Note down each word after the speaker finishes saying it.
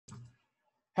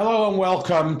Hello and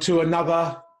welcome to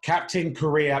another Captain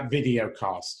Career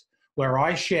videocast, where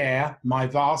I share my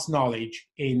vast knowledge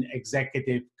in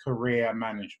executive career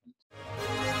management.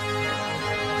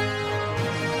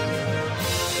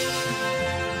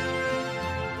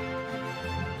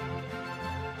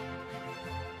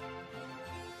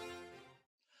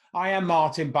 I am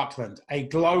Martin Buckland, a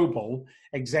global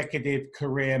executive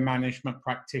career management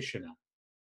practitioner.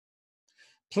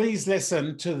 Please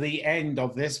listen to the end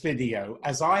of this video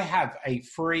as I have a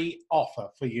free offer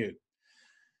for you.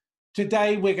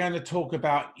 Today, we're going to talk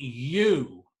about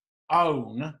you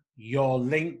own your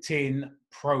LinkedIn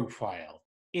profile.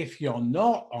 If you're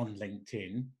not on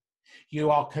LinkedIn, you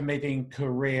are committing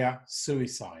career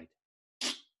suicide.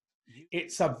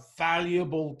 It's a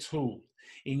valuable tool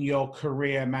in your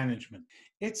career management.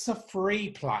 It's a free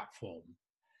platform.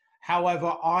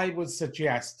 However, I would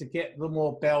suggest to get the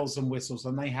more bells and whistles,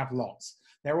 and they have lots.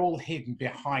 They're all hidden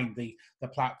behind the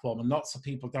platform, and lots of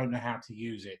people don't know how to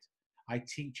use it. I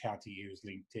teach how to use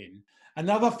LinkedIn.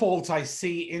 Another fault I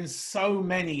see in so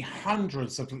many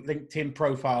hundreds of LinkedIn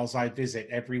profiles I visit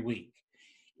every week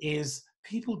is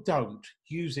people don't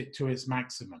use it to its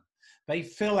maximum. They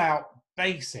fill out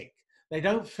basic. They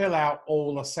don't fill out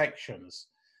all the sections.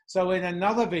 So in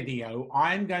another video,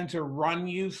 I'm going to run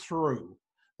you through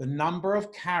the number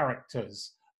of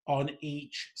characters on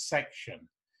each section,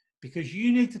 because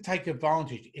you need to take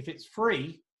advantage. If it's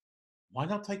free, why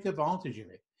not take advantage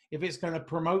of it? If it's going to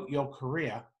promote your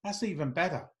career, that's even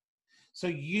better. So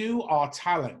you are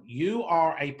talent, you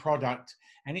are a product,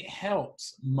 and it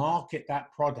helps market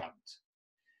that product.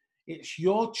 It's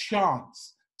your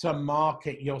chance to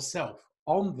market yourself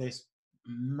on this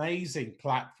amazing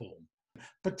platform.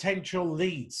 Potential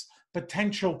leads,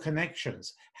 potential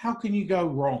connections. How can you go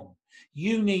wrong?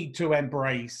 You need to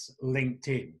embrace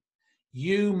LinkedIn.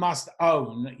 You must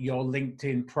own your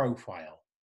LinkedIn profile.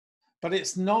 But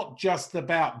it's not just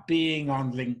about being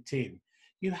on LinkedIn.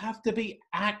 You have to be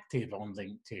active on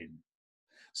LinkedIn.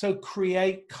 So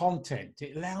create content.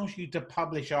 It allows you to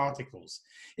publish articles.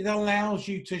 It allows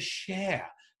you to share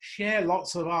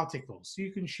lots of articles.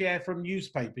 You can share from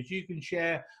newspapers, you can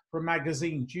share from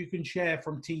magazines, you can share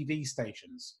from TV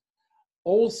stations.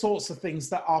 All sorts of things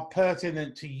that are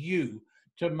pertinent to you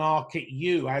to market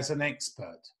you as an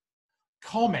expert.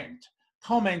 Comment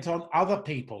on other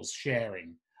people's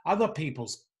sharing, other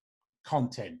people's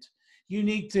content. You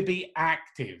need to be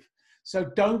active. So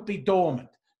don't be dormant.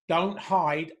 Don't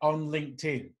hide on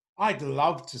LinkedIn. I'd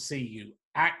love to see you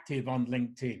active on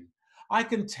LinkedIn. I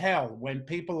can tell when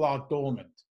people are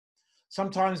dormant.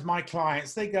 Sometimes my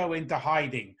clients, they go into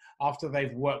hiding after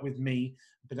they've worked with me,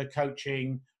 a bit of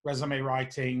coaching, resume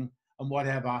writing, and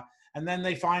whatever, and then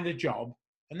they find a job,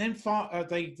 and then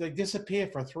they disappear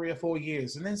for 3 or 4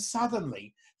 years, and then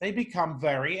suddenly they become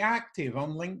very active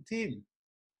on LinkedIn.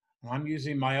 And I'm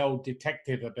using my old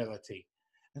detective ability.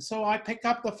 And so I pick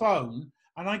up the phone,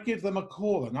 and I give them a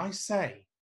call, and I say,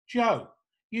 Joe,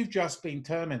 you've just been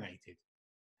terminated.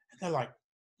 They're like,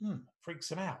 freaks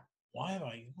them out.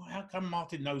 How come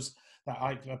Martin knows that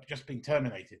I've just been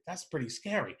terminated? That's pretty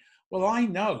scary. Well, I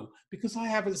know because I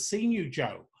haven't seen you,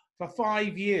 Joe, for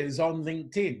 5 years on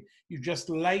LinkedIn. You've just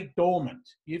laid dormant.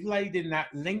 You've laid in that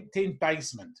LinkedIn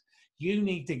basement. You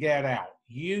need to get out.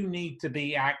 You need to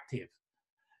be active.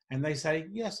 And they say,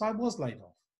 yes, I was laid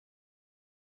off.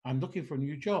 I'm looking for a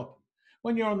new job.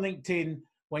 When you're on LinkedIn,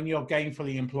 when you're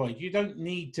gainfully employed, you don't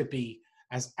need to be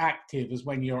as active as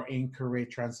when you're in career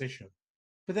transition.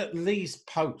 But at least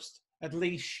post, at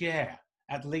least share,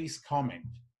 at least comment.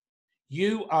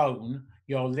 You own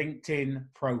your LinkedIn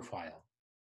profile.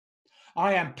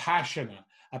 I am passionate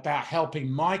about helping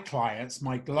my clients,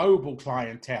 my global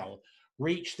clientele,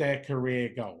 reach their career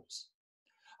goals.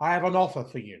 I have an offer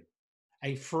for you,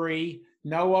 a free,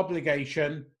 no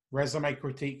obligation resume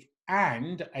critique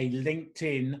and a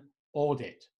LinkedIn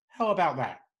audit. How about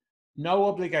that? No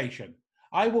obligation.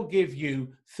 I will give you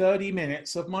 30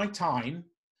 minutes of my time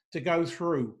to go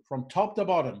through from top to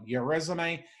bottom your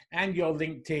resume and your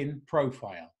LinkedIn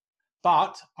profile.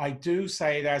 But I do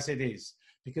say it as it is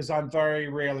because I'm very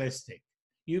realistic.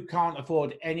 You can't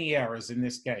afford any errors in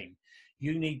this game.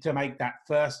 You need to make that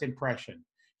first impression.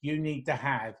 You need to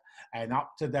have an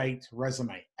up-to-date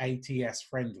resume, ATS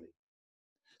friendly.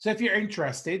 So if you're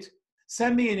interested,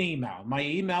 send me an email. My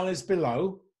email is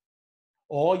below.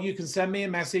 Or you can send me a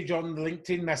message on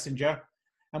LinkedIn Messenger,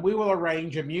 and we will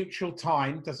arrange a mutual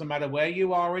time. Doesn't matter where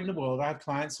you are in the world. I have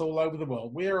clients all over the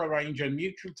world. We'll arrange a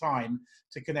mutual time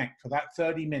to connect for that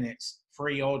 30 minutes,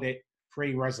 free audit,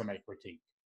 free resume critique.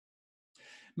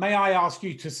 May I ask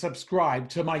you to subscribe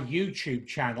to my YouTube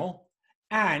channel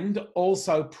and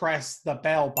also press the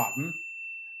bell button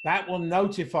That will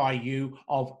notify you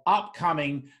of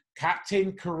upcoming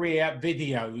Captain Career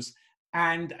videos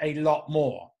and a lot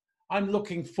more. I'm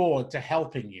looking forward to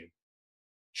helping you.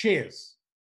 Cheers.